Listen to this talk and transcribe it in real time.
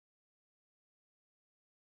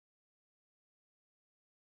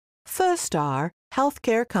First Star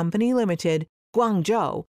Healthcare Company Limited,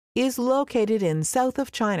 Guangzhou, is located in south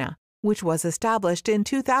of China, which was established in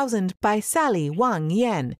 2000 by Sally Wang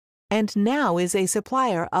Yan, and now is a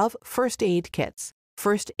supplier of first aid kits,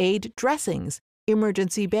 first aid dressings,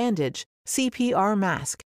 emergency bandage, CPR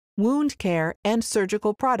mask, wound care, and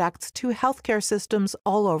surgical products to healthcare systems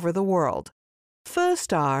all over the world. First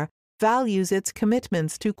Star values its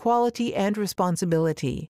commitments to quality and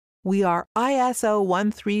responsibility. We are ISO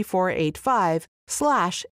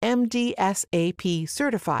 13485/MDSAP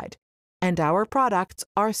certified, and our products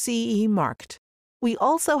are CE marked. We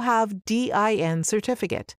also have DIN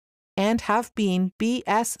certificate and have been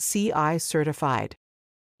BSCI certified.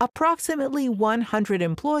 Approximately 100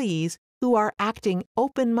 employees who are acting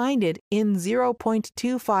open-minded in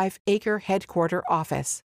 0.25-acre headquarter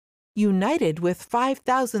office. United with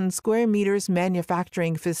 5,000 square meters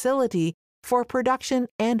manufacturing facility for production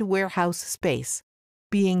and warehouse space.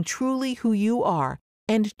 Being truly who you are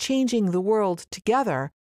and changing the world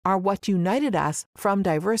together are what united us from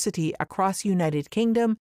diversity across United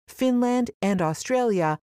Kingdom, Finland, and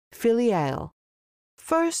Australia, Filiale.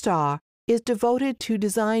 First Star is devoted to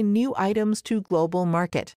design new items to global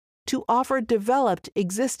market, to offer developed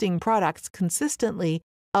existing products consistently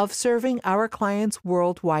of serving our clients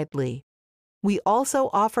worldwidely. We also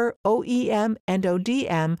offer OEM and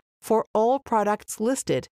ODM for all products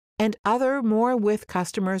listed and other more with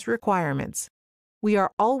customers' requirements. We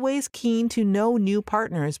are always keen to know new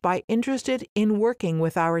partners by interested in working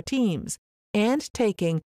with our teams and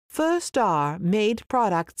taking First Star made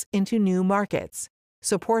products into new markets,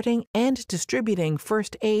 supporting and distributing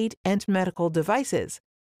first aid and medical devices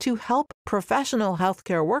to help professional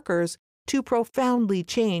healthcare workers to profoundly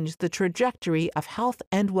change the trajectory of health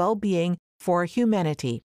and well-being for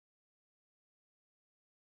humanity.